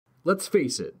Let's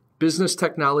face it, business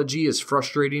technology is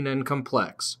frustrating and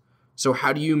complex. So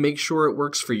how do you make sure it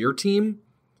works for your team?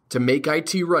 To make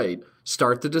IT right,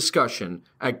 start the discussion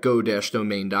at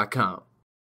go-domain.com.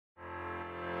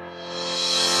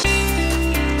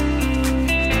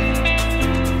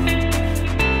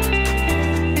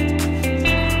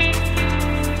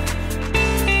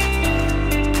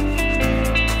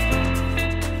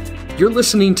 You're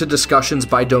listening to Discussions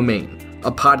by Domain,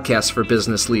 a podcast for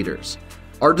business leaders.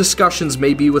 Our discussions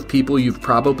may be with people you've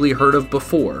probably heard of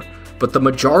before, but the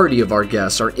majority of our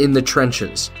guests are in the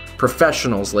trenches,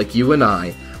 professionals like you and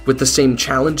I, with the same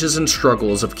challenges and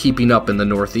struggles of keeping up in the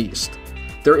Northeast.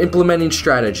 They're implementing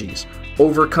strategies,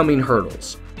 overcoming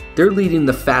hurdles. They're leading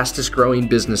the fastest growing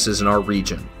businesses in our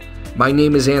region. My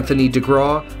name is Anthony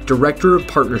DeGraw, Director of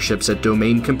Partnerships at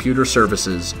Domain Computer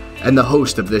Services, and the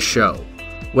host of this show.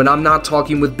 When I'm not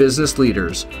talking with business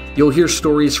leaders, you'll hear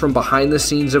stories from behind the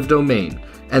scenes of Domain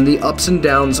and the ups and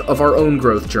downs of our own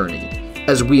growth journey,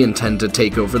 as we intend to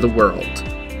take over the world.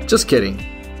 Just kidding.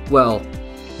 Well,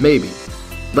 maybe.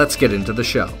 Let's get into the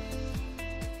show.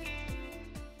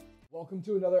 Welcome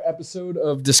to another episode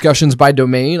of Discussions by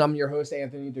Domain. I'm your host,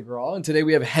 Anthony DeGraw, and today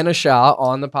we have Henna Shah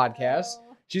on the podcast. Hello.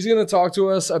 She's going to talk to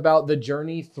us about the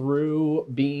journey through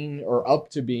being or up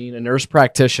to being a nurse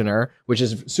practitioner, which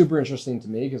is super interesting to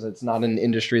me because it's not an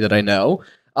industry that I know.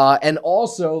 And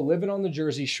also living on the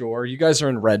Jersey Shore. You guys are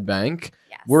in Red Bank.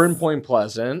 Yes. We're in Point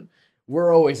Pleasant.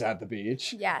 We're always at the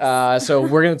beach. Yes. So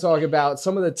we're going to talk about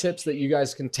some of the tips that you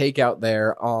guys can take out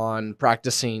there on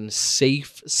practicing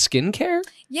safe skincare.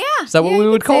 Yeah. Is that what we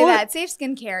would call it? That. Safe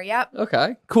skincare. Yep.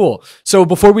 Okay, cool. So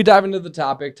before we dive into the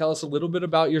topic, tell us a little bit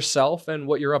about yourself and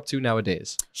what you're up to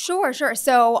nowadays. Sure.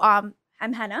 So I'm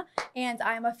Henna, and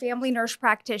I'm a family nurse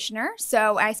practitioner.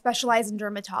 So I specialize in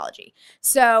dermatology.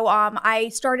 So I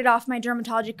started off my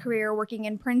dermatology career working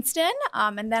in Princeton,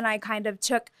 and then I kind of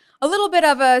took a little bit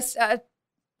of a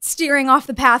steering off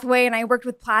the pathway, and I worked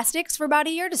with plastics for about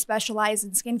a year to specialize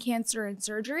in skin cancer and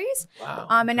surgeries. Wow.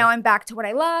 And now I'm back to what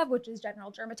I love, which is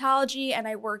general dermatology, and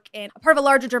I work in a part of a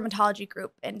larger dermatology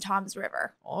group in Toms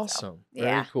River. Awesome. So, Very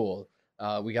yeah. cool.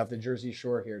 We got the Jersey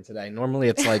Shore here today. Normally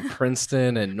it's like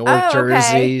Princeton and North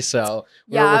Jersey, so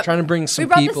we're trying to bring some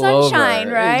people over. We brought the sunshine,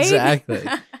 right? Exactly.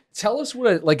 Tell us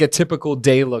what a typical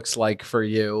day looks like for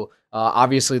you.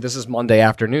 Obviously, this is Monday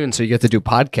afternoon, so you get to do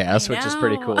podcasts, which is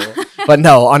pretty cool. But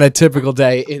no, on a typical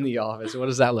day in the office, what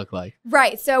does that look like?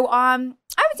 Right. So I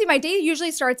would say my day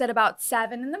usually starts at about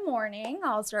 7 in the morning.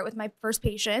 I'll start with my first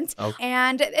patient. Okay.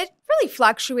 And it really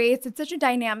fluctuates. It's such a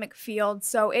dynamic field.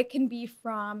 So it can be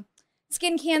from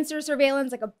skin cancer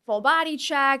surveillance, like a full body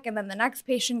check, and then the next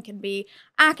patient can be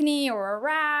acne or a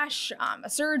rash, a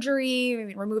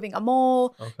surgery, removing a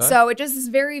mole. Okay. So it just is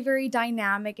very, very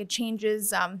dynamic. It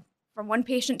changes from one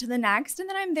patient to the next. And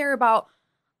then I'm there about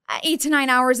 8 to 9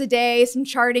 hours a day, some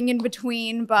charting in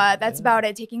between, but that's about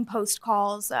it. Taking post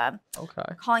calls,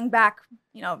 calling back,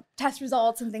 test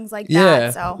results and things like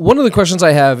that. So one of the questions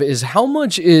I have is how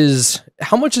much is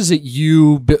it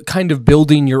you kind of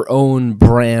building your own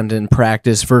brand and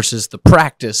practice versus the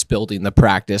practice building the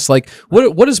practice? Like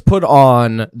what is put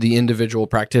on the individual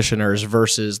practitioners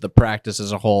versus the practice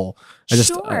as a whole?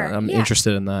 I'm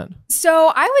interested in that.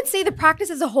 So I would say the practice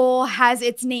as a whole has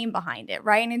its name behind it,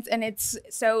 right? And it's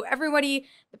so everybody,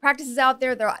 the practices out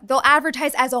there, they'll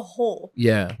advertise as a whole.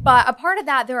 Yeah. But a part of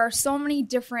that, there are so many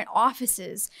different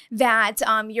offices that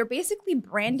you're basically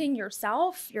branding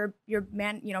yourself. You're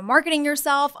marketing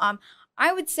yourself.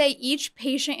 I would say each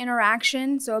patient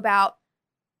interaction, so about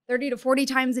 30 to 40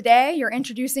 times a day, you're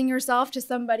introducing yourself to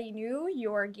somebody new.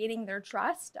 You're gaining their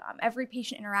trust. Every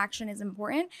patient interaction is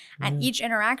important, and each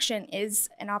interaction is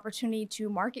an opportunity to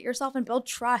market yourself and build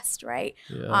trust, right?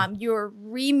 Yeah. You're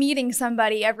re-meeting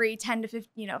somebody every 10 to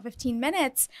 15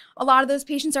 minutes. A lot of those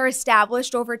patients are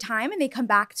established over time, and they come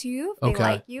back to you if they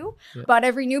like you. Yeah. But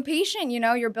every new patient,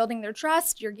 you're building their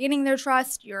trust. You're gaining their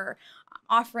trust. You're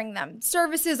offering them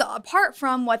services apart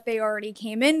from what they already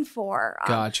came in for.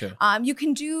 Gotcha. You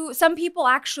can do, some people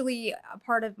actually, a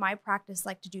part of my practice,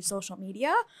 like to do social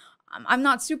media. I'm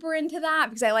not super into that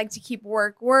because I like to keep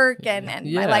work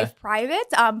and my life private.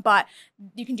 But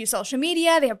you can do social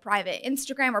media. They have private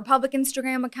Instagram or public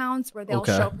Instagram accounts where they'll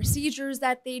show procedures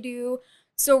that they do.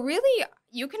 So really,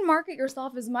 you can market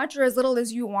yourself as much or as little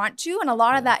as you want to. And a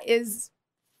lot of that is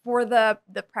for the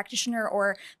practitioner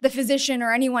or the physician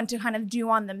or anyone to kind of do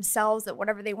on themselves at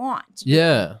whatever they want.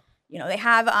 Yeah. They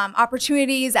have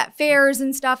opportunities at fairs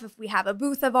and stuff. If we have a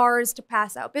booth of ours to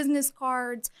pass out business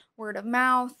cards, word of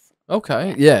mouth.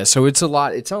 Okay. Yeah. So it's a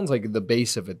lot. It sounds like the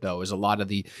base of it, though, is a lot of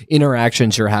the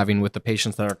interactions you're having with the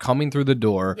patients that are coming through the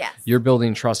door. Yes. You're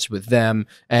building trust with them.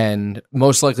 And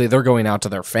most likely they're going out to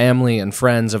their family and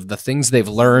friends of the things they've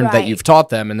learned that you've taught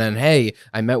them. And then, hey,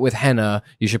 I met with Henna.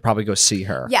 You should probably go see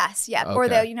her. Yes. Yeah. Okay. Or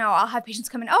they'll, I'll have patients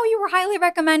come in. Oh, you were highly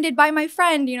recommended by my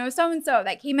friend, so-and-so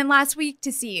that came in last week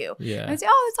to see you. Yeah. And I say,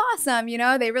 oh, it's awesome.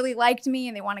 They really liked me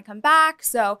and they want to come back.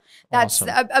 So that's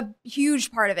awesome. a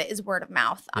huge part of it is word of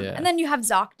mouth. And then you have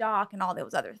ZocDoc and all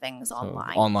those other things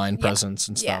online. Online presence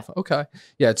and stuff. Yeah. Okay.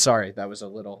 Yeah, sorry. That was a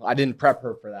little, I didn't prep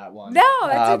her for that one. No,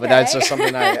 that's okay. But that's just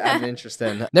something I'm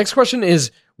interested in. Next question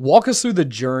is, walk us through the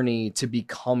journey to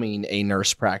becoming a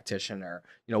nurse practitioner.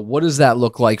 What does that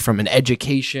look like from an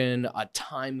education, a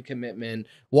time commitment?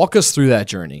 Walk us through that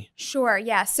journey. Sure.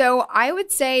 Yeah. So I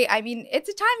would say, it's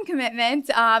a time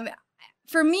commitment.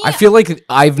 For me, I feel like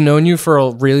I've known you for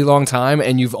a really long time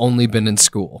and you've only been in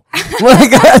school.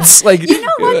 That's like, you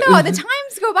know what? No, the times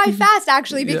go by fast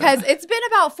actually, because it's been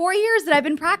about 4 years that I've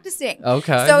been practicing.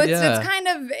 Okay. So it's kind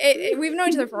of, we've known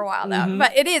each other for a while now,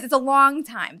 but it's a long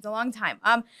time. It's a long time.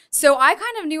 So I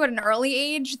kind of knew at an early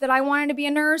age that I wanted to be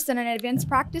a nurse and an advanced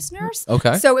practice nurse.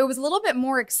 Okay. So it was a little bit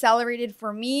more accelerated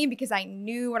for me because I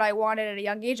knew what I wanted at a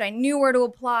young age. I knew where to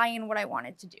apply and what I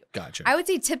wanted to do. Gotcha. I would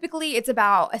say typically it's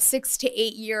about a 6 to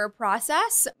 8 year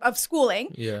process of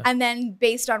schooling. Yeah. And then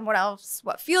based on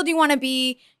what field you want to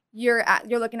be, you're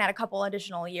looking at a couple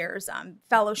additional years,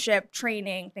 fellowship,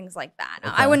 training, things like that.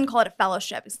 Okay. I wouldn't call it a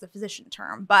fellowship, it's the physician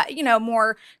term, but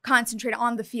more concentrated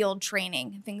on the field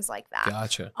training, things like that.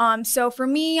 Gotcha. So for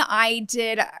me,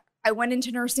 I went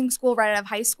into nursing school right out of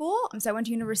high school. So I went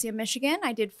to University of Michigan.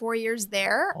 I did 4 years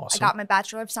there. Awesome. I got my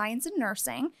Bachelor of Science in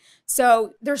Nursing.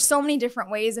 So there's so many different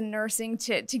ways in nursing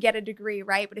to get a degree,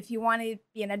 right? But if you want to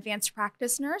be an advanced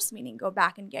practice nurse, meaning go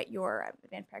back and get your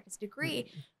advanced practice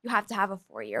degree, you have to have a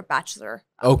 4-year bachelor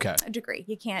degree.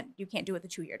 You can't do it with a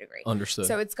 2-year degree. Understood.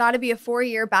 So it's got to be a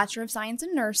 4-year Bachelor of Science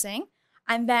in Nursing.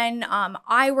 And then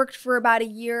I worked for about a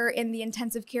year in the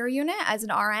intensive care unit as an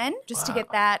RN, just to get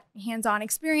that hands-on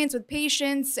experience with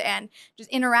patients and just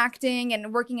interacting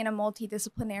and working in a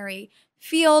multidisciplinary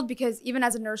field, because even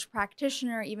as a nurse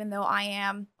practitioner, even though I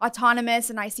am autonomous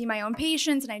and I see my own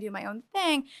patients and I do my own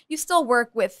thing, you still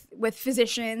work with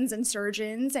physicians and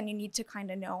surgeons, and you need to kind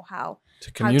of know how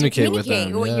to communicate with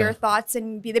them, your thoughts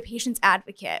and be the patient's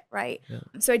advocate, right? Yeah.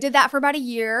 So I did that for about a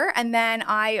year, and then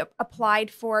I applied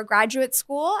for graduate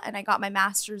school and I got my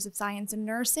Master's of Science in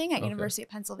Nursing at University of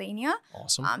Pennsylvania.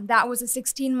 Awesome. That was a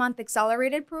 16-month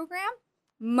accelerated program.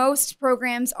 Most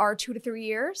programs are 2 to 3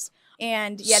 years.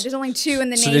 And there's only 2 in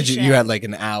the nation. So you had like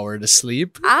an hour to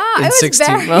sleep in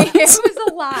 16 months? It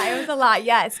was a lot,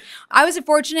 yes. I was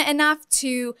fortunate enough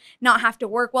to not have to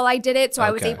work while I did it. So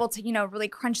I was able to, really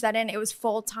crunch that in. It was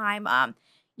full time.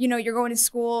 You're going to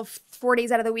school 4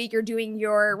 days out of the week. You're doing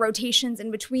your rotations in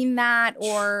between that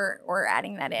or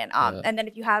adding that in. And then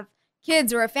if you have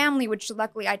kids or a family, which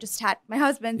luckily I just had my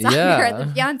husband,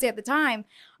 the fiance at the time.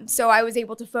 So I was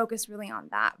able to focus really on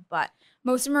that. But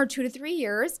most of them are 2 to 3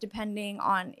 years, depending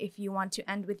on if you want to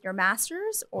end with your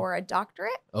master's or a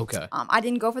doctorate. Okay. I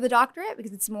didn't go for the doctorate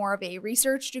because it's more of a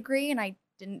research degree, and I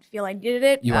didn't feel I needed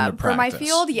it for my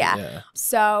field. Yeah.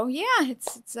 So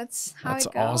that's how it goes. That's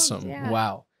awesome. Yeah.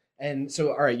 Wow. And so,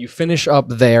 all right, you finish up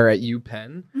there at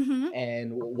UPenn,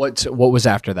 and what was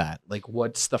after that? Like,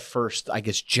 what's the first, I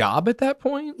guess, job at that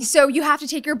point? So you have to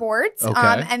take your boards,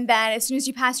 okay. And then as soon as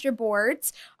you pass your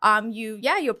boards, you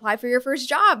apply for your first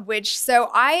job. So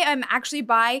I am actually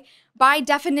by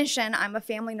definition, I'm a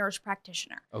family nurse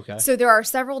practitioner. Okay. So there are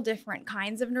several different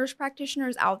kinds of nurse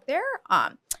practitioners out there.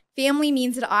 Family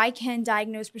means that I can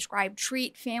diagnose, prescribe,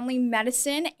 treat family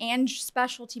medicine and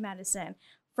specialty medicine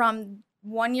from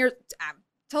 1 year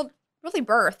till really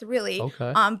birth, really.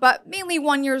 Okay. But mainly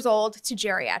 1 year old to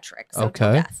geriatric. So okay.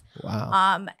 till death.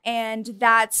 Wow. And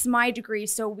that's my degree.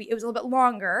 So it was a little bit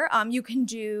longer. You can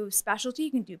do specialty.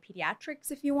 You can do pediatrics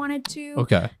if you wanted to.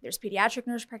 Okay. There's pediatric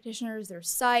nurse practitioners. There's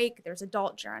psych. There's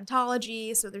adult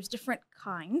gerontology. So there's different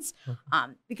kinds.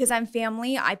 Because I'm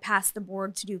family, I passed the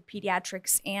board to do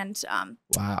pediatrics and,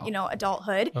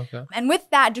 adulthood. Okay. And with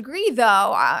that degree,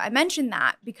 though, I mentioned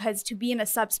that because to be in a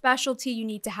subspecialty, you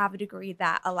need to have a degree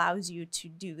that allows you to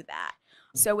do that.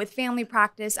 So with family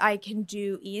practice, I can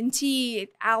do ENT,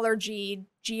 allergy,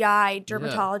 GI,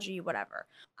 dermatology, whatever.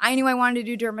 I knew I wanted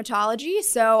to do dermatology,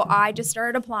 so I just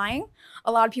started applying.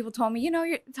 A lot of people told me,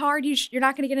 it's hard. You're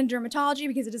not going to get into dermatology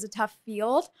because it is a tough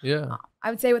field. Yeah.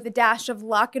 I would say with a dash of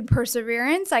luck and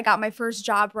perseverance, I got my first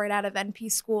job right out of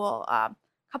NP school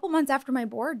a couple months after my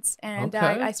boards, and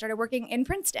I started working in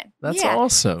Princeton. That's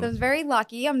awesome. So I was very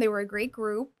lucky. They were a great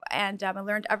group, and I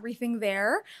learned everything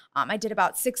there. I did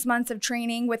about 6 months of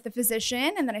training with the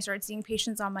physician, and then I started seeing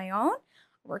patients on my own.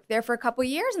 Worked there for a couple of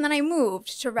years, and then I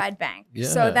moved to Red Bank. Yeah.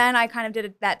 So then I kind of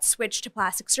did that switch to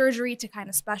plastic surgery to kind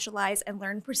of specialize and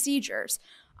learn procedures.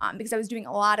 Because I was doing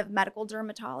a lot of medical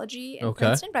dermatology in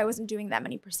Princeton, but I wasn't doing that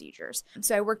many procedures.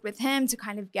 So I worked with him to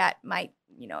kind of get my,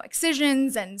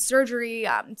 excisions and surgery,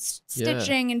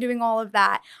 stitching and doing all of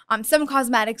that. Some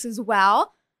cosmetics as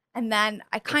well. And then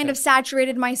I kind of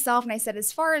saturated myself, and I said,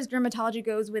 as far as dermatology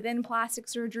goes within plastic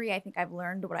surgery, I think I've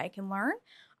learned what I can learn.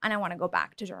 And I want to go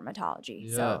back to dermatology.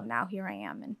 Yeah. So now here I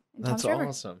am in That's Toms River.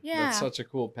 Awesome. Yeah. That's such a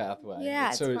cool pathway.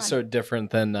 Yeah, it's so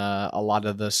different than a lot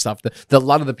of the stuff that a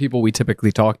lot of the people we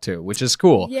typically talk to, which is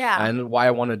cool. Yeah. And why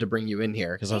I wanted to bring you in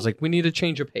here, because I was like, we need a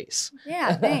change of pace.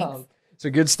 Yeah, thanks. So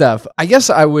good stuff. I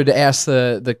guess I would ask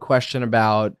the question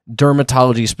about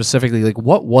dermatology specifically. Like,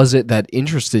 what was it that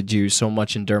interested you so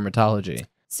much in dermatology?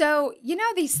 So,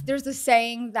 there's a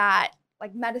saying that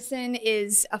like medicine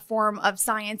is a form of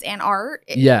science and art.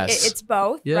 It's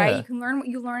both, right? You can learn what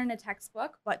you learn in a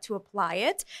textbook, but to apply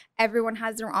it, everyone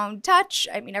has their own touch.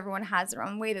 I mean, everyone has their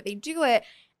own way that they do it.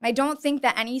 And I don't think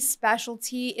that any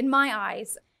specialty, in my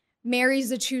eyes, marries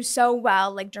the two so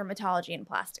well like dermatology and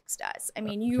plastics does. I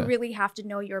mean, you really have to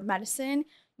know your medicine.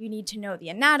 You need to know the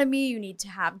anatomy. You need to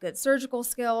have good surgical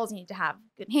skills. You need to have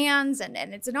good hands, and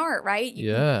it's an art, right?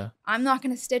 I'm not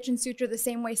going to stitch and suture the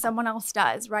same way someone else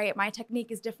does, right? My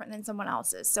technique is different than someone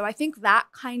else's. So I think that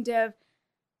kind of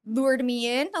lured me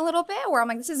in a little bit, where I'm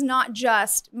like, this is not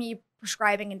just me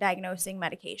prescribing and diagnosing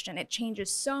medication. It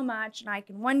changes so much, and I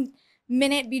can one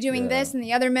minute be doing this, and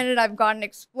the other minute I've got an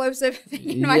explosive thing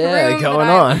in my room going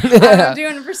on. I'm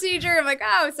doing a procedure. I'm like,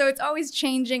 oh, so it's always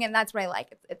changing, and that's what I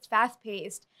like. It's fast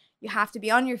paced. You have to be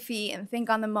on your feet and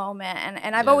think on the moment,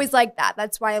 and I've always liked that.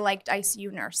 That's why I liked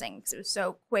ICU nursing, because it was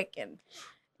so quick and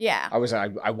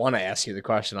I want to ask you the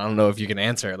question. I don't know if you can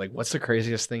answer. Like, what's the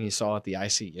craziest thing you saw at the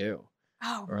ICU?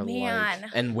 Oh,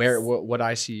 man. And what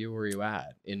ICU were you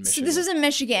at in Michigan? So this was in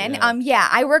Michigan.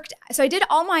 I did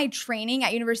all my training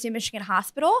at University of Michigan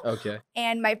Hospital. Okay.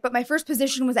 But my first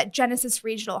position was at Genesis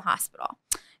Regional Hospital.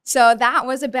 So that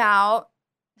was about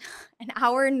an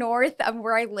hour north of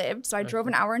where I lived. So I drove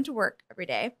an hour into work every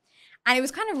day. And it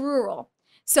was kind of rural.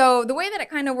 So the way that it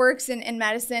kind of works in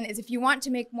medicine is if you want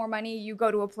to make more money, you go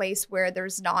to a place where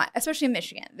there's not, especially in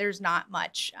Michigan, there's not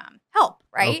much help,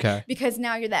 right? Okay. Because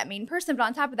now you're that main person. But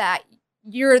on top of that,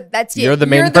 you're the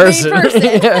main person.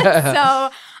 So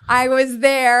I was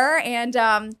there, and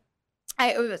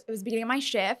it was the beginning of my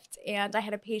shift, and I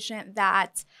had a patient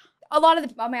that all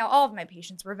of my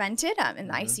patients were vented in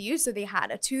the ICU, so they had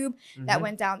a tube that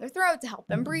went down their throat to help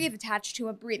them breathe, attached to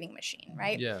a breathing machine,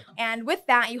 right? Yeah. And with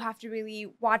that, you have to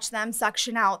really watch them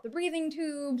suction out the breathing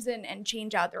tubes and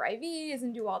change out their IVs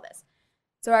and do all this.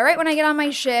 So right when I get on my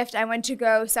shift, I went to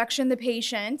go suction the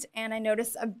patient, and I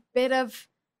noticed a bit of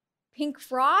pink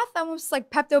froth, almost like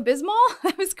Pepto-Bismol,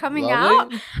 that was coming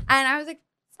out. And I was like,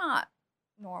 it's not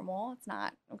normal. It's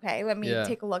not okay. Let me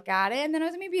take a look at it. And then I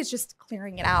was like, maybe it's just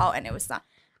clearing it out. And it was not.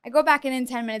 I go back in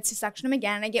 10 minutes to suction them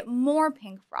again, and I get more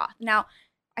pink froth. Now,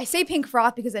 I say pink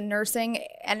froth because in nursing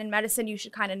and in medicine, you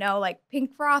should kind of know, like,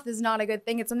 pink froth is not a good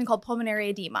thing. It's something called pulmonary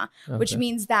edema, which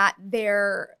means that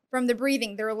from the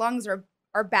breathing, their lungs are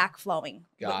backflowing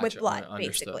with blood,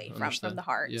 basically, from the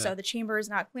heart. So the chamber is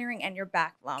not clearing, and you're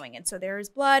backflowing. And so there is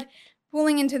blood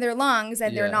pooling into their lungs,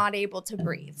 and they're not able to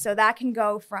breathe. So that can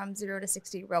go from 0 to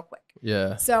 60 real quick.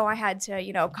 Yeah. So I had to,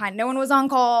 no one was on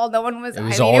call. No one was.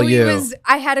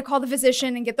 I had to call the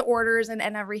physician and get the orders and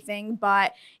everything.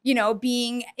 But,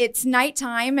 it's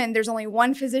nighttime and there's only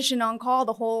one physician on call,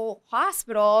 the whole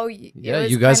hospital.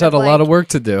 You guys had a lot of work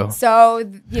to do. So,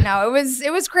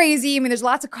 it was crazy. I mean, there's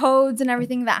lots of codes and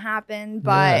everything that happened,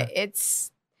 but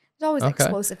it's always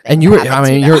explosive things.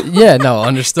 And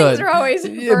understood. Things are always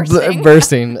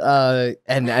bursting.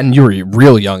 And you were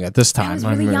real young at this time. I was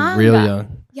really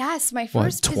young. Yes, my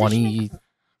first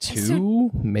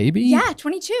 22, maybe? Yeah,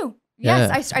 22.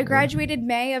 Yes, I graduated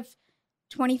May of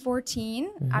 2014.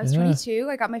 I was 22.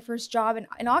 I got my first job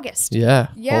in August. Yeah.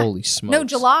 Holy smokes. No,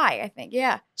 July, I think.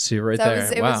 Yeah. See right so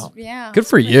there. Wow. Good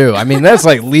for you. I mean, that's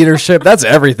like leadership. That's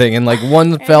everything in like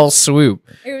one fell swoop.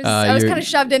 I was kind of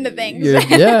shoved into things.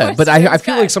 But I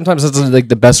feel like sometimes that's like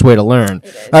the best way to learn.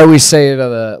 I always say it,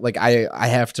 I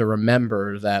have to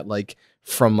remember that, like,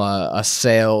 from a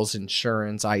sales,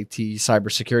 insurance, IT,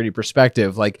 cybersecurity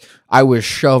perspective, like, I was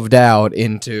shoved out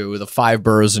into the 5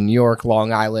 boroughs of New York,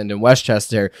 Long Island, and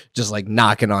Westchester, just like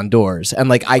knocking on doors. And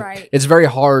like, it's very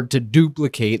hard to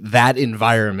duplicate that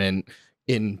environment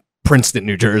in Princeton,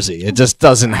 New Jersey. It just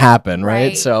doesn't happen,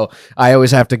 right? So I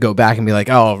always have to go back and be like,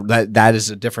 oh, that is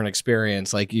a different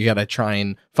experience. Like, you got to try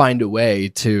and find a way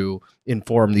to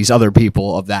inform these other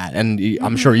people of that. And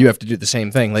I'm sure you have to do the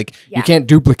same thing. Like, you can't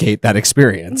duplicate that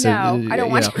experience. No, I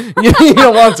don't want to. You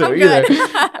don't want to either.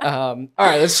 All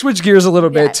right, let's switch gears a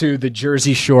little bit to the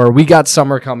Jersey Shore. We got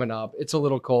summer coming up. It's a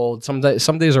little cold. Some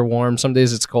days are warm. Some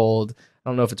days it's cold. I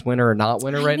don't know if it's winter or not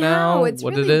winter right now. It's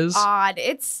what really it is. Odd.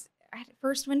 It's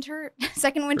first winter,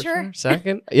 second winter.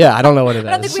 Second? Yeah, I don't know what it is.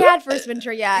 I don't think we had first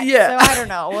winter yet. So I don't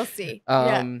know. We'll see.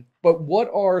 But what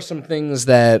are some things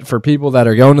that, for people that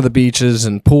are going to the beaches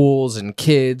and pools and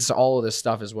kids, all of this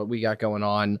stuff is what we got going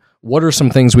on. What are some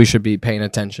things we should be paying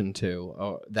attention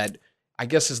to that I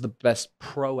guess is the best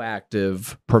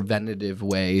proactive, preventative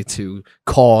way to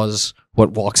cause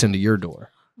what walks into your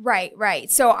door?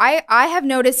 Right. So I have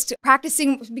noticed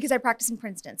practicing, because I practice in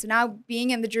Princeton. So now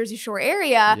being in the Jersey Shore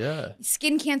area,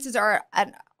 skin cancers are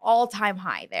an all-time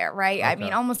high there, right? I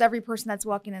mean, almost every person that's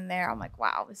walking in there, I'm like,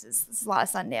 wow, this is a lot of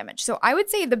sun damage. So I would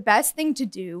say the best thing to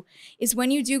do is when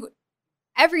you do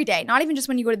every day, not even just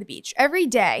when you go to the beach, every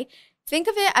day, think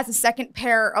of it as a second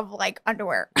pair of like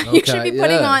underwear. You should be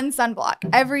putting on sunblock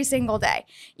every single day.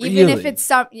 Even if it's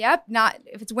not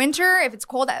if it's winter, if it's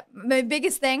cold, the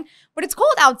biggest thing, but it's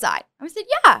cold outside. I said,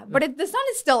 but the sun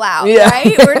is still out,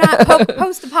 right? We're not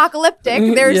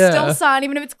post-apocalyptic. There's still sun,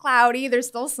 even if it's cloudy, there's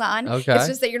still sun. It's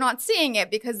just that you're not seeing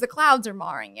it because the clouds are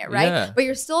marring it, right? But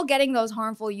you're still getting those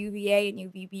harmful UVA and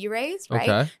UVB rays,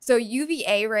 right? So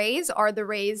UVA rays are the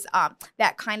rays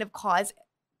that kind of cause.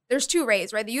 There's two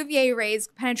rays, right? The UVA rays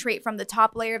penetrate from the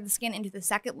top layer of the skin into the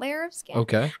second layer of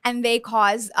skin. And they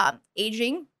cause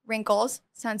aging, wrinkles,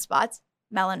 sunspots,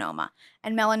 melanoma.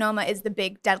 And melanoma is the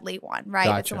big deadly one,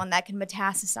 right? It's the one that can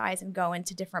metastasize and go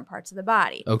into different parts of the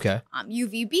body.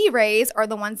 UVB rays are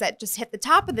the ones that just hit the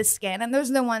top of the skin. And those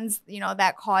are the ones,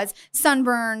 that cause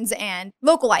sunburns and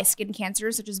localized skin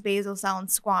cancers, such as basal cell and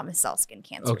squamous cell skin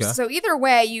cancers. So either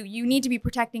way, you need to be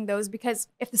protecting those, because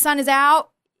if the sun is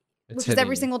out, which is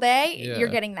every single day, you're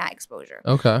getting that exposure.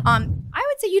 I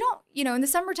would say you don't, in the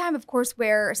summertime, of course,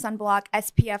 wear sunblock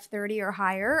SPF 30 or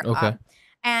higher.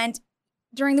 And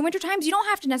during the winter times, you don't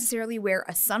have to necessarily wear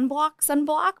a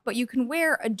sunblock, but you can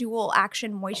wear a dual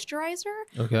action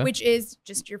moisturizer, which is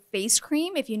just your face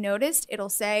cream. If you noticed, it'll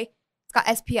say it's got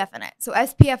SPF in it. So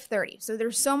SPF 30. So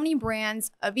there's so many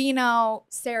brands, Aveeno,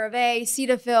 CeraVe,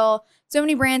 Cetaphil, so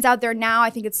many brands out there now. I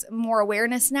think it's more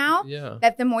awareness now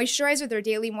that the moisturizer, their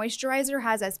daily moisturizer,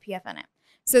 has SPF in it.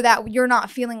 So that you're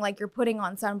not feeling like you're putting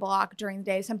on sunblock during the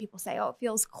day. Some people say, oh, it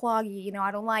feels cloggy,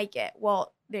 I don't like it.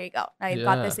 Well, there you go. I've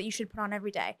got this that you should put on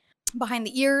every day. Behind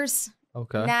the ears,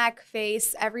 neck,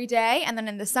 face, every day. And then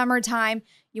in the summertime,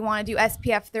 you want to do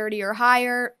SPF 30 or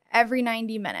higher every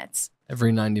 90 minutes.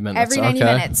 Every 90 minutes. Every 90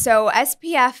 minutes. So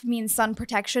SPF means sun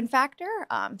protection factor.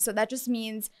 So that just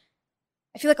means,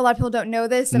 I feel like a lot of people don't know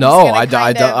this. No, I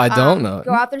don't know.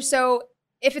 Go out there. So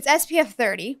if it's SPF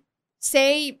 30,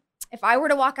 say if I were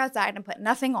to walk outside and put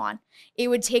nothing on, it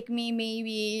would take me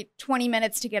maybe 20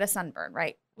 minutes to get a sunburn,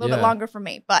 right? A little bit longer for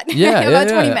me, but about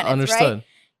 20 minutes, right?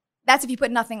 That's if you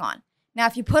put nothing on. Now,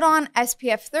 if you put on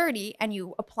SPF 30 and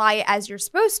you apply it as you're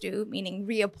supposed to, meaning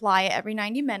reapply it every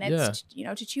 90 minutes,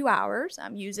 to 2 hours,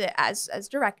 use it as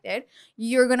directed,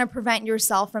 you're going to prevent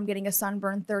yourself from getting a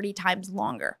sunburn 30 times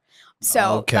longer.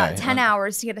 So about 10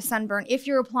 hours to get a sunburn if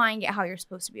you're applying it how you're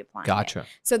supposed to be applying it.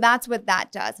 So that's what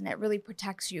that does, and it really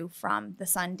protects you from the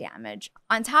sun damage.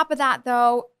 On top of that,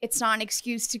 though, it's not an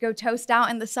excuse to go toast out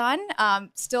in the sun.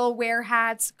 Still wear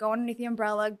hats, go underneath the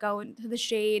umbrella, go into the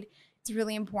shade. It's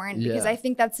really important because I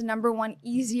think that's the number one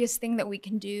easiest thing that we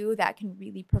can do that can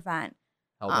really prevent.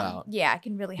 Help out. Yeah, it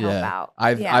can really help out.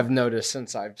 I've noticed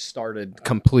since I've started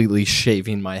completely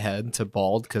shaving my head to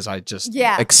bald because I just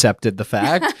accepted the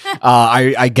fact.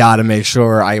 I got to make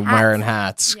sure I'm wearing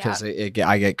hats because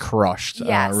I get crushed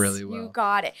really well. You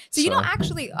got it. So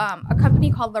actually, a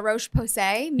company called La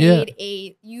Roche-Posay made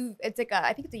it's like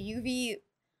I think it's a UV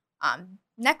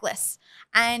necklace,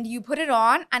 and you put it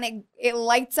on and it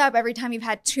lights up every time you've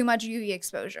had too much UV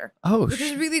exposure. Which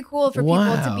is really cool for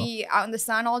people to be out in the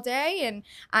sun all day,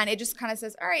 and it just kind of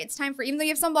says, all right, it's time for, even though you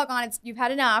have sunblock on, you've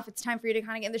had enough, it's time for you to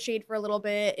kind of get in the shade for a little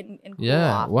bit and cool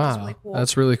off. Wow, really cool.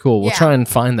 That's really cool. We'll try and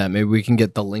find that. Maybe we can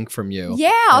get the link from you.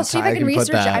 I'll see if I can research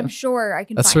it. I'm sure I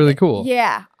can. That's really cool.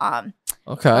 Yeah.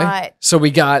 Okay. So we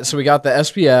got the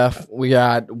SPF, we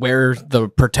got wear the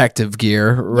protective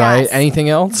gear, right? Yes. Anything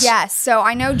else? Yes. So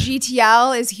I know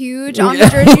GTL is huge on the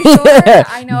Jersey Shore.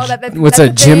 I know that's what's a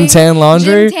gym tan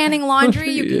laundry? Gym tanning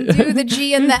laundry. You can do the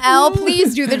G and the L.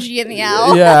 Please do the G and the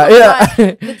L. Yeah.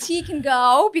 But the T can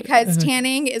go because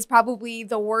tanning is probably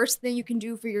the worst thing you can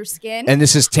do for your skin. And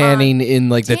this is tanning in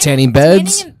like the tanning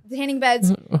beds? Tanning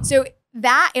beds. So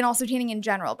that and also tanning in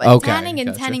general. But tanning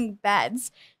and tanning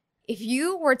beds. If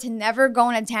you were to never go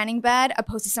in a tanning bed,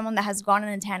 opposed to someone that has gone in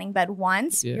a tanning bed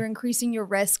once, you're increasing your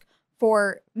risk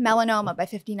for melanoma by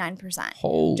 59%.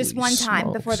 Holy just one time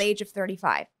smokes. before the age of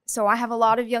 35. So I have a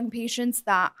lot of young patients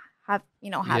that have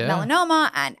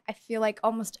melanoma, and I feel like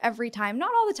almost every time,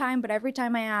 not all the time, but every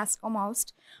time I ask,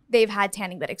 almost, they've had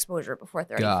tanning bed exposure before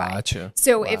 35. Gotcha.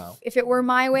 So if it were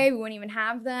my way, we wouldn't even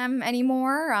have them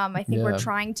anymore. I think we're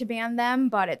trying to ban them,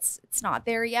 but it's not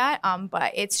there yet.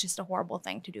 But it's just a horrible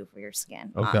thing to do for your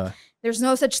skin. Okay. There's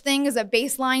no such thing as a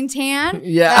baseline tan.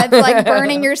 Yeah. That's like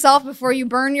burning yourself before you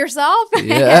burn yourself.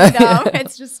 Yeah. And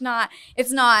it's just not,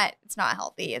 it's not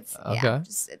healthy. It's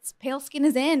it's pale skin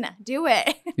is in. Do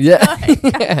it.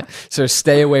 Yeah. So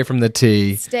stay away from the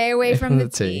tea. Stay away from the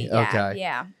tea. Okay.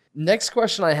 Yeah. Next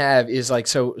question I have is like,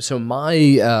 so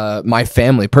my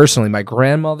family personally, my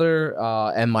grandmother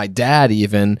and my dad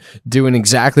even doing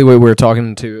exactly what we were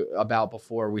talking about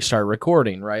before we started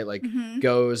recording, right? Like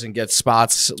goes and gets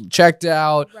spots checked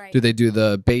out. Right. Do they do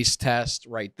the base test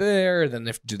right there? Then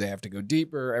do they have to go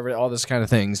deeper? All this kind of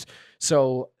things.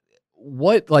 So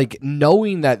what, like,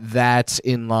 knowing that that's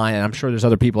in line, and I'm sure there's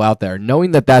other people out there,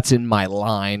 knowing that that's in my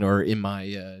line or in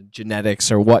my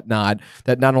genetics or whatnot,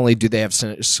 that not only do they have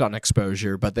sun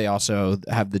exposure, but they also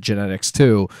have the genetics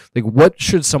too. Like, what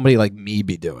should somebody like me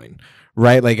be doing?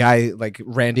 Right? Like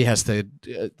Randy has to,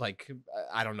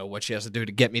 I don't know what she has to do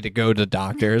to get me to go to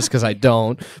doctors because I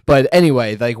don't. But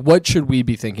anyway, like, what should we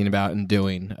be thinking about and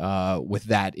doing with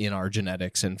that in our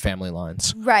genetics and family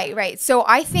lines? Right. So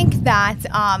I think that,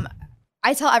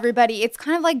 I tell everybody it's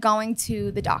kind of like going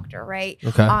to the doctor, right?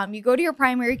 Okay. You go to your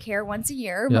primary care once a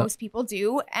year, most people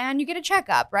do, and you get a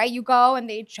checkup, right? You go and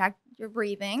they check your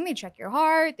breathing, they check your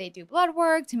heart, they do blood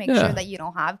work to make sure that you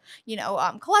don't have,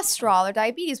 cholesterol or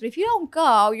diabetes. But if you don't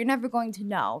go, you're never going to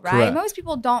know, right? Correct. Most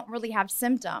people don't really have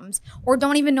symptoms or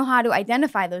don't even know how to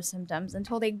identify those symptoms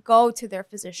until they go to their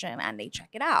physician and they check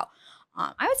it out.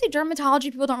 I would say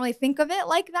dermatology, people don't really think of it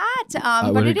like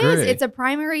that, but it is. It's a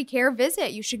primary care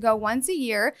visit. You should go once a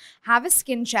year, have a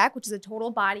skin check, which is a total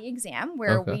body exam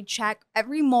where we check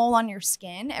every mole on your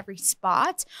skin, every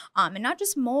spot, and not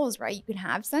just moles, right? You can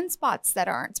have sunspots that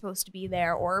aren't supposed to be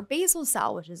there, or basal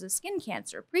cell, which is a skin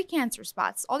cancer, precancer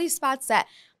spots, all these spots that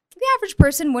the average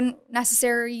person wouldn't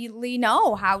necessarily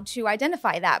know how to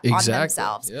identify that on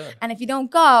themselves. Yeah. And if you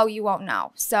don't go, you won't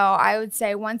know. So I would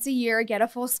say once a year, get a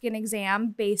full skin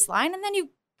exam baseline, and then you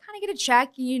kind of get a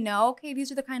check. Okay,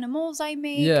 these are the kind of moles I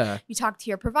make. Yeah. You talk to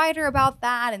your provider about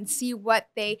that and see what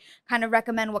they kind of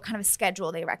recommend, what kind of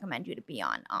schedule they recommend you to be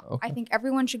on. I think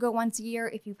everyone should go once a year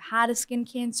if you've had a skin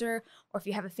cancer or if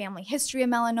you have a family history of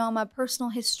melanoma, personal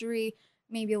history.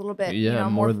 Maybe a little bit,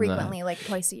 more frequently, like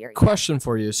twice a year. Question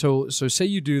for you. So say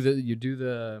you do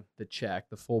the check,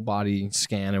 the full body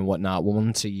scan and whatnot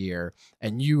once a year,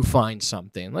 and you find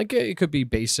something, like it could be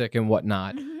basic and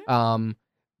whatnot.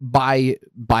 By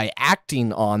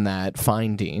acting on that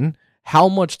finding, how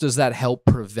much does that help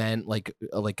prevent like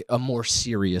a more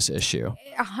serious issue?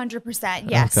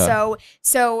 100%. Yes. Okay.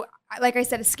 So like I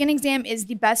said, a skin exam is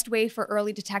the best way for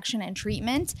early detection and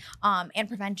treatment and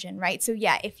prevention, right? So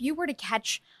yeah, if you were to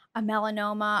catch a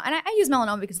melanoma, and I use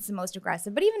melanoma because it's the most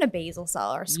aggressive, but even a basal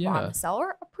cell or a squamous cell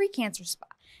or a precancer spot,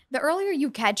 the earlier you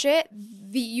catch it,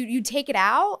 you take it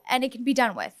out and it can be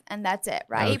done with, and that's it,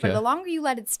 right? Okay. But the longer you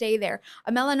let it stay there,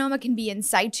 a melanoma can be in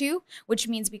situ, which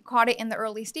means we caught it in the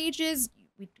early stages.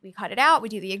 We cut it out, we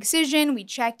do the excision, we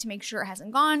check to make sure it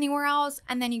hasn't gone anywhere else,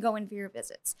 and then you go in for your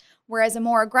visits. Whereas a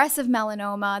more aggressive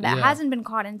melanoma that hasn't been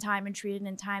caught in time and treated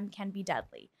in time can be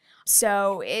deadly.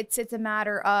 So it's a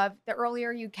matter of the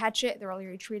earlier you catch it, the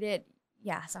earlier you treat it,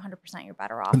 yes, 100% you're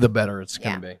better off. The better it's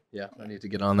going to be. Yeah, I need to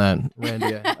get on that.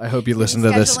 Randy, I hope you listen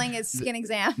to this. Scheduling is skin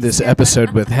exams. This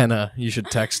episode with Henna. You should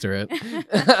text her it.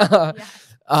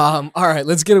 All right,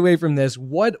 let's get away from this.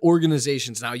 What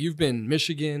organizations, now you've been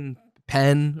Michigan,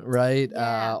 Penn, right?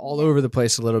 All over the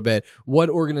place a little bit. What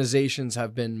organizations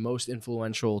have been most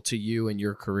influential to you in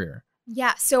your career?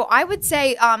 Yeah, so I would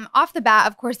say off the bat,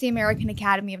 of course, the American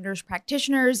Academy of Nurse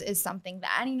Practitioners is something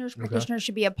that any nurse practitioner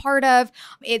should be a part of.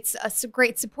 It's a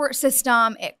great support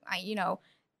system.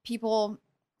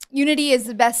 Unity is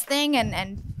the best thing,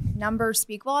 and numbers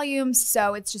speak volumes.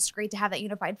 So it's just great to have that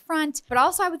unified front. But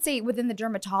also I would say within the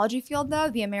dermatology field though,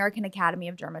 the American Academy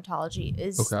of Dermatology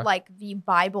is like the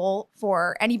Bible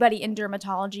for anybody in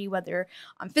dermatology, whether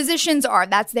physicians are,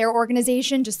 that's their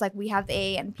organization, just like we have the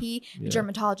AANP, the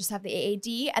dermatologists have the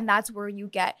AAD, and that's where you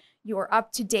get your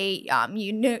up-to-date,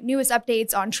 newest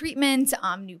updates on treatments,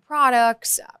 new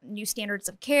products, new standards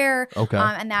of care.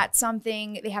 And that's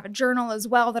something, they have a journal as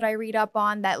well that I read up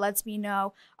on that lets me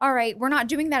know, all right, we're not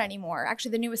doing that anymore.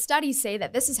 Actually, the newest studies say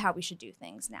that this is how we should do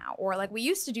things now. Or like, we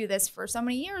used to do this for so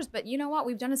many years, but you know what?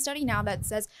 We've done a study now that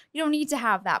says you don't need to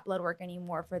have that blood work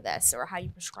anymore for this, or how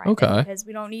you prescribe it, because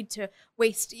we don't need to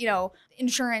waste, you know,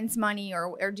 insurance money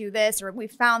or do this, or we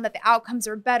found that the outcomes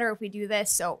are better if we do this.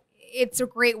 So it's a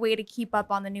great way to keep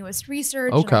up on the newest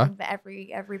research. And I think that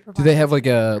every provider. Do they have like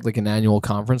an annual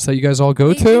conference that you guys all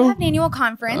go to? They do have an annual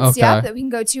conference, that we can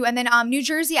go to. And then New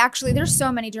Jersey, actually, there's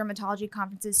so many dermatology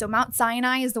conferences. So Mount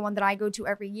Sinai is the one that I go to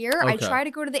every year. I try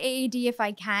to go to the AAD if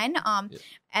I can.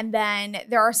 And then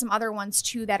there are some other ones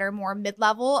too that are more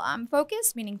mid-level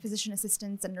focused, meaning physician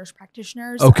assistants and nurse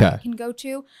practitioners can go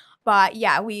to. But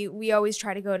yeah, we always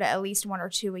try to go to at least 1 or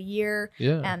 2 a year,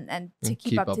 and to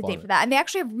keep up to date for that. And they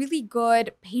actually have really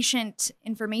good patient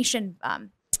information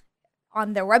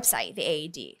on their website, the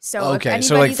AAD. So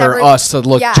so like for us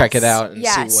to check it out and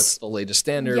see what's the latest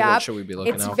standard, what should we be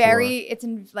looking out for? It's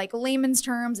in like layman's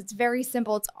terms. It's very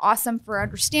simple. It's awesome for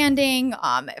understanding.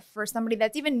 For somebody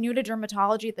that's even new to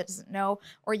dermatology that doesn't know,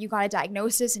 or you got a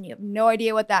diagnosis and you have no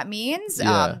idea what that means.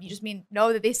 You just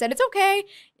know that they said it's okay,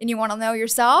 and you want to know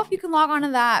yourself. You can log on to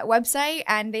that website,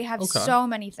 and they have so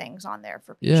many things on there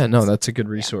for patients. Yeah, no, that's a good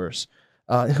resource.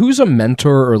 Who's a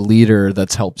mentor or leader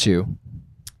that's helped you?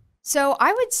 So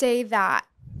I would say that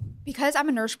because I'm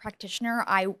a nurse practitioner,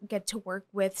 I get to work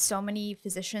with so many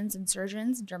physicians and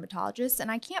surgeons and dermatologists,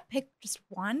 and I can't pick just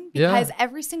one because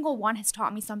every single one has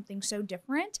taught me something so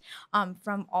different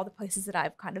from all the places that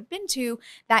I've kind of been to,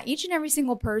 that each and every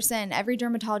single person, every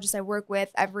dermatologist I work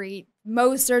with,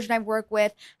 most surgeon I work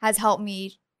with has helped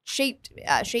me shape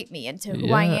me into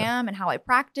who I am and how I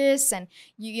practice. And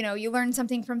you learn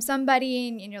something from somebody,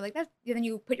 and you're like, then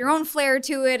you put your own flair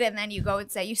to it, and then you go and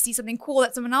say, you see something cool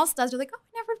that someone else does, you're like, oh,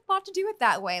 I never thought to do it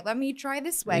that way, let me try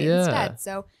this way instead.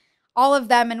 So all of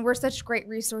them, and we're such great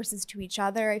resources to each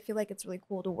other. I feel like it's really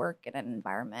cool to work in an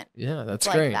environment that's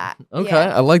like great. That.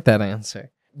 I like that answer.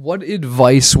 What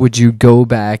advice would you go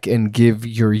back and give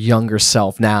your younger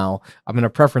self now? I'm going to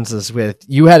preference this with,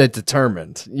 you had it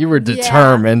determined. You were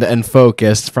determined and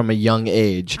focused from a young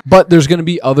age. But there's going to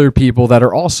be other people that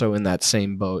are also in that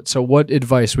same boat. So what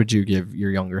advice would you give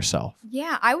your younger self?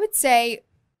 Yeah, I would say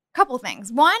couple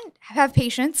things. One, have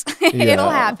patience. It'll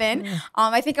happen.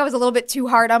 I think I was a little bit too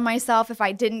hard on myself if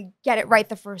I didn't get it right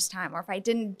the first time, or if I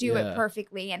didn't do it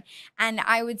perfectly. And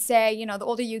I would say, the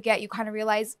older you get, you kind of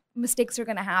realize mistakes are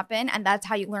going to happen, and that's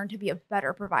how you learn to be a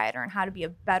better provider and how to be a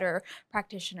better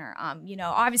practitioner.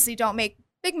 Obviously don't make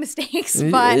big mistakes,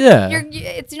 but you're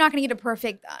not going to get it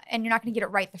perfect, and you're not going to get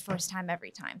it right the first time every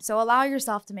time. So allow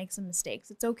yourself to make some mistakes.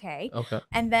 It's okay.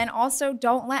 And then also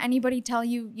don't let anybody tell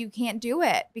you you can't do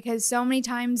it, because so many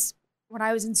times when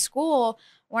I was in school,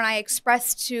 when I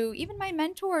expressed to even my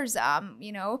mentors,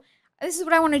 this is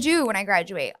what I want to do when I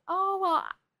graduate. Oh, well,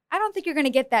 I don't think you're going to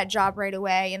get that job right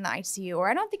away in the ICU, or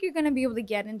I don't think you're going to be able to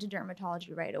get into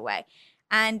dermatology right away.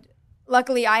 And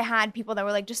luckily, I had people that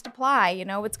were like, just apply,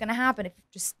 what's going to happen if you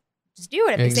just do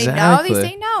it. If they say no, they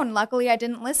say no. And luckily, I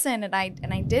didn't listen, and I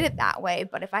did it that way.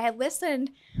 But if I had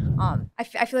listened, I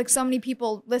feel like so many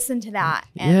people listen to that.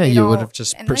 And you would have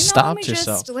just stopped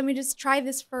yourself. Let me just try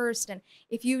this first. And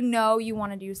if you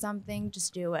want to do something,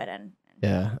 just do it. And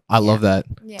I love that.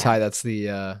 Ty, that's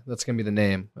gonna be the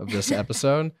name of this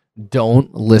episode.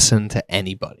 Don't listen to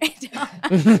anybody.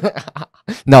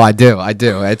 No, I do.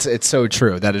 It's so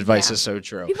true. That advice is so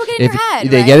true. People get in your head.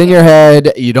 They get in your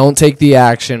head. You don't take the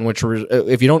action.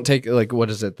 If you don't take, like, what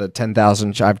is it? The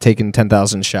 10,000. I've taken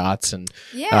 10,000 shots, and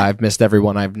I've missed every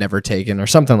one I've never taken, or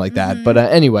something like that. But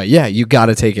anyway, you got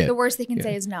to take it. The worst they can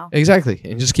say is no. Exactly,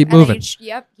 and just keep moving.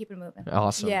 Keep it moving.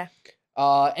 Awesome. Yeah.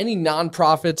 Any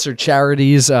nonprofits or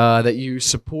charities that you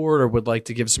support or would like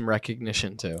to give some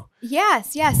recognition to?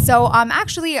 Yes. So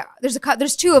actually,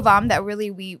 there's two of them that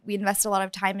really we invest a lot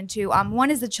of time into.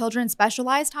 One is the Children's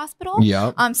Specialized Hospital.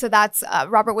 Yeah. So that's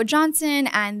Robert Wood Johnson,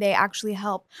 and they actually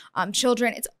help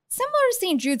children. It's Similar to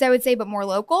St. Jude's, I would say, but more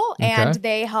local. Okay. And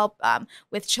they help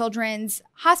with children's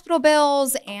hospital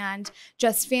bills and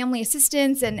just family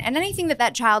assistance and anything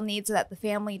that child needs so that the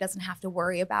family doesn't have to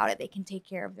worry about it. They can take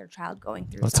care of their child going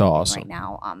through something awesome. Right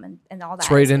now and all that.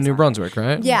 It's right in New Brunswick,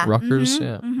 right? Yeah. Rutgers,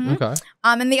 Okay.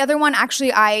 And the other one,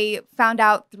 actually, I found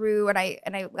out through, and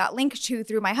I got linked to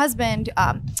through my husband,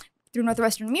 through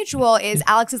Northwestern Mutual, is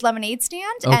Alex's Lemonade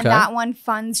Stand. And that one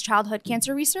funds childhood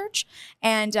cancer research.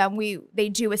 And they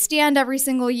do a stand every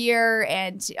single year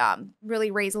and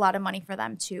really raise a lot of money for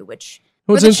them too, which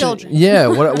for the children. Yeah,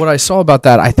 what I saw about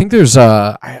that, I think there's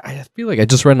I feel like I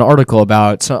just read an article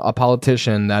about a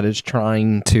politician that is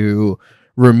trying to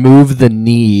remove the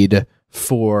need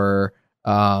for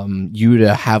you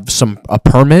to have a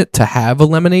permit to have a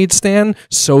lemonade stand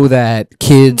so that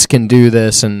kids can do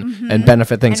this and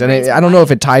benefit things. And I don't know if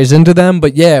it ties into them,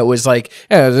 but yeah, it was like,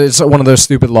 it's one of those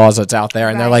stupid laws that's out there.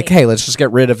 And they're like, hey, let's just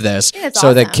get rid of this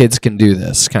so that kids can do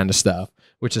this kind of stuff,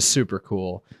 which is super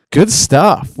cool. Good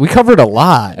stuff. We covered a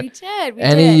lot. We did.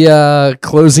 Any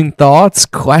closing thoughts,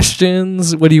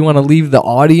 questions? What do you want to leave the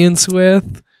audience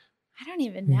with?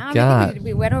 Even now, I think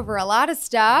we went over a lot of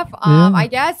stuff. I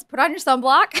guess put on your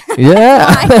sunblock.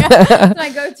 Yeah, that's my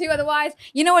go-to. Otherwise,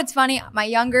 you know what's funny? My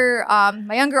younger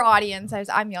audience.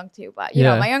 I'm young too, but you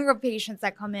know, my younger patients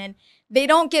that come in, they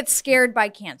don't get scared by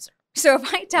cancer. So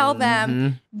if I tell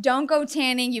them, don't go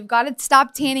tanning, you've got to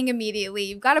stop tanning immediately.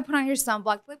 You've got to put on your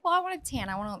sunblock. Like, well, I want to tan.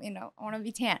 I want to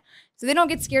be tan. So they don't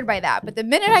get scared by that. But the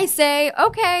minute I say,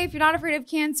 okay, if you're not afraid of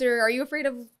cancer, are you afraid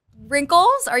of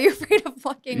wrinkles? Are you afraid of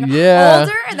looking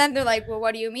older? And then they're like, well,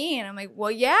 what do you mean? I'm like, well,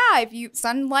 yeah, if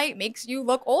sunlight makes you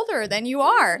look older than you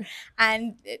are.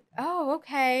 And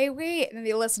okay, wait. And then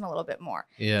they listen a little bit more.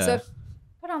 Yeah. So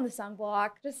put on the sunblock,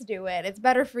 just do it. It's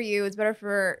better for you. It's better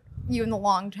for you in the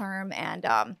long term. And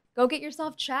go get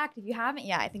yourself checked if you haven't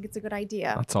yet. I think it's a good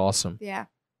idea. That's awesome. Yeah.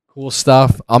 Cool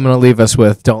stuff. I'm going to leave us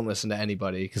with don't listen to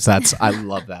anybody because I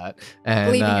love that. And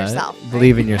believe in yourself. Right?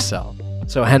 Believe in yourself.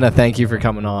 So Henna, thank you for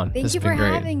coming on. Thank you for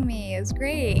having me. It was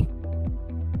great.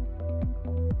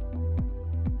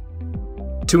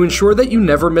 To ensure that you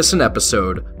never miss an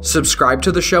episode, subscribe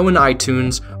to the show in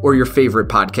iTunes or your favorite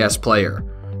podcast player.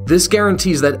 This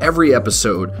guarantees that every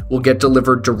episode will get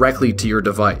delivered directly to your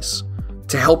device.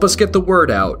 To help us get the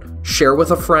word out, share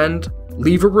with a friend,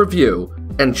 leave a review,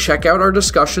 and check out our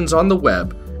discussions on the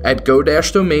web at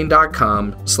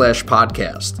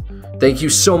go-domain.com/podcast. Thank you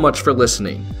so much for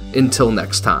listening. Until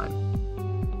next time.